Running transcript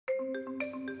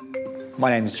My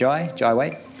name's Jai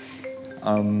Waite.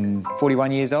 I'm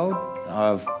 41 years old.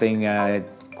 I've been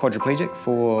quadriplegic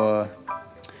for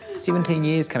 17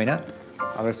 years coming up.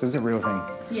 Oh, this is a real thing.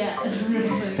 Yeah, it's a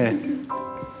real thing.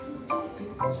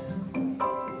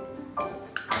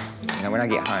 You know, when I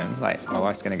get home, like, my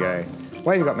wife's gonna go,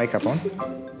 "Why have you got makeup on?"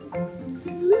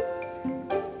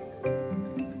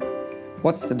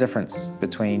 What's the difference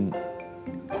between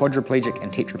quadriplegic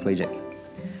and tetraplegic?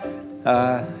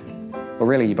 Well,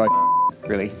 really, you both,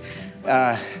 really.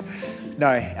 No,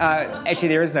 actually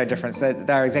there is no difference.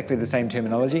 They're exactly the same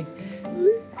terminology.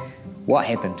 What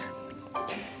happened?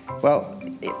 Well,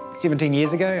 17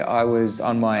 years ago, I was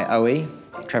on my OE,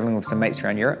 travelling with some mates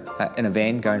around Europe in a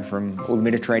van going from all the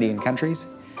Mediterranean countries,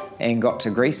 and got to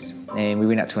Greece, and we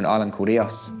went out to an island called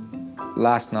Eos.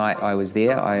 Last night I was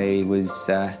there. I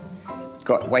was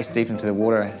got waist deep into the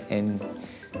water, and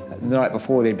the night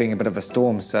before there'd been a bit of a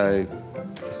storm, so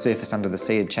the surface under the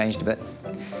sea had changed a bit.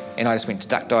 And I just went to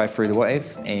duck dive through the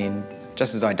wave, and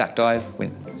just as I duck dive,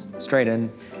 went straight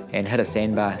in and hit a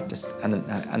sandbar just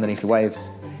underneath the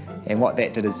waves. And what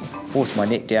that did is force my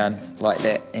neck down like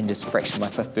that and just fractured my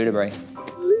fifth vertebrae.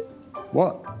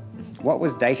 What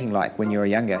was dating like when you were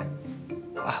younger?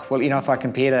 Well, you know, if I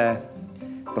compare to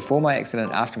before my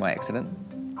accident, after my accident,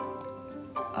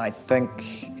 I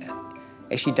think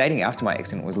actually dating after my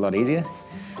accident was a lot easier.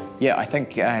 Yeah, I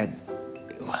think,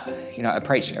 you know,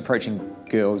 approaching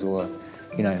girls or,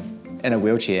 you know, in a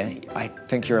wheelchair, I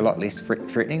think you're a lot less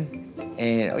threatening.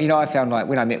 And, you know, I found like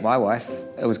when I met my wife,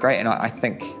 it was great, and I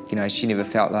think, you know, she never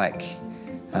felt like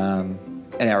in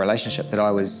our relationship that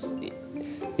I was,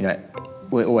 you know,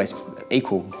 we're always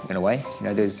equal in a way. You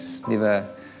know,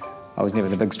 I was never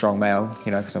the big strong male,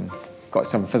 you know, because I've got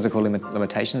some physical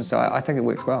limitations, so I think it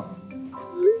works well.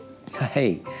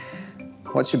 Hey,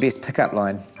 what's your best pickup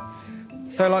line?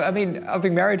 So, like, I mean, I've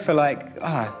been married for like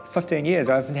 15 years.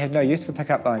 I've had no use for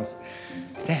pickup lines.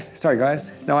 Damn, sorry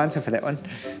guys, no answer for that one.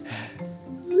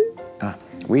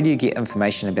 Where do you get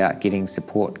information about getting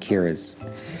support carers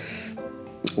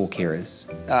or carers?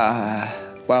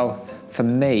 Well, for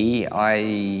me,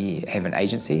 I have an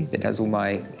agency that does all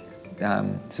my,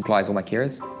 supplies all my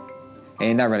carers.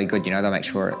 And they're really good, you know, they'll make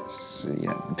sure it's, you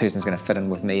know, the person's gonna fit in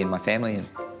with me and my family. And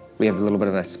we have a little bit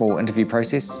of a small interview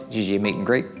process, usually a meet and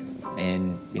greet.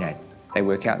 And, you know, they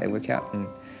work out, and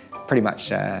pretty much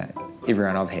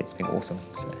everyone I've had's been awesome.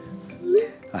 So.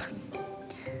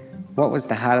 What was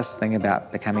the hardest thing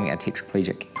about becoming a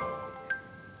tetraplegic?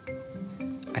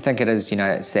 I think it is, you know,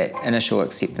 it's that initial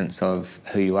acceptance of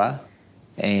who you are.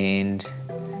 And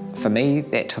for me,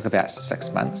 that took about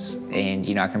 6 months. And,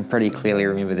 you know, I can pretty clearly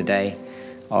remember the day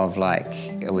of, like,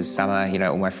 it was summer, you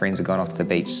know, all my friends had gone off to the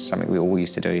beach, something we all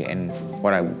used to do, and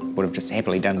what I would have just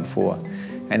happily done before.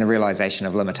 And the realisation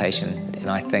of limitation. And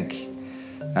I think,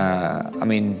 I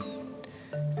mean,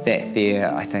 that there,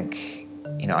 I think,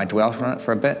 you know, I dwelt on it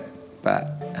for a bit,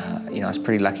 but, you know, I was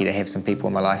pretty lucky to have some people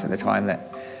in my life at the time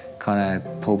that kind of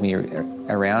pulled me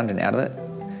around and out of it.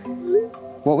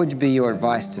 What would be your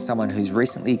advice to someone who's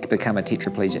recently become a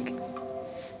tetraplegic?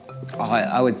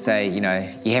 I would say, you know,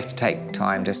 you have to take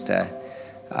time just to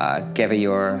gather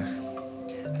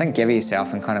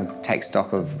yourself and kind of take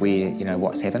stock of where, you know,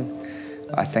 what's happened.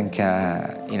 I think,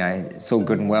 you know, it's all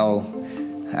good and well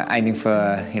aiming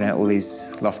for, you know, all these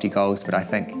lofty goals, but I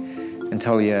think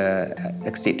until you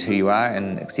accept who you are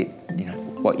and accept, you know,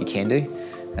 what you can do,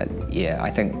 yeah, I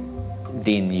think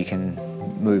then you can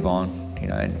move on, you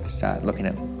know, and start looking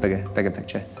at bigger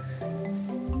picture.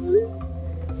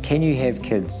 Can you have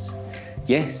kids?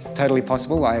 Yes, totally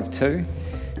possible. I have two.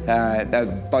 They're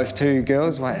both two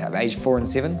girls, aged 4 and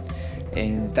 7,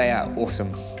 and they are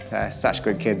awesome. They're such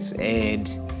good kids, and,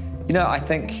 you know, I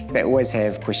think they always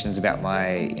have questions about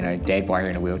my, you know, dad, why you're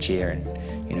in a wheelchair, and,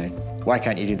 you know, why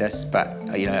can't you do this?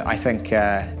 But, you know, I think,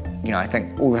 you know, I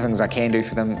think all the things I can do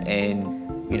for them,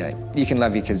 and, you know, you can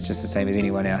love your kids just the same as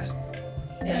anyone else.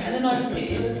 Yeah, and then I'll just get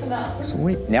you to come out.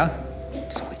 Sweet. Now? Yeah.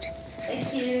 Sweet.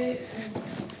 Thank you.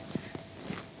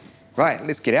 Right,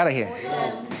 let's get out of here.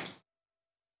 Awesome.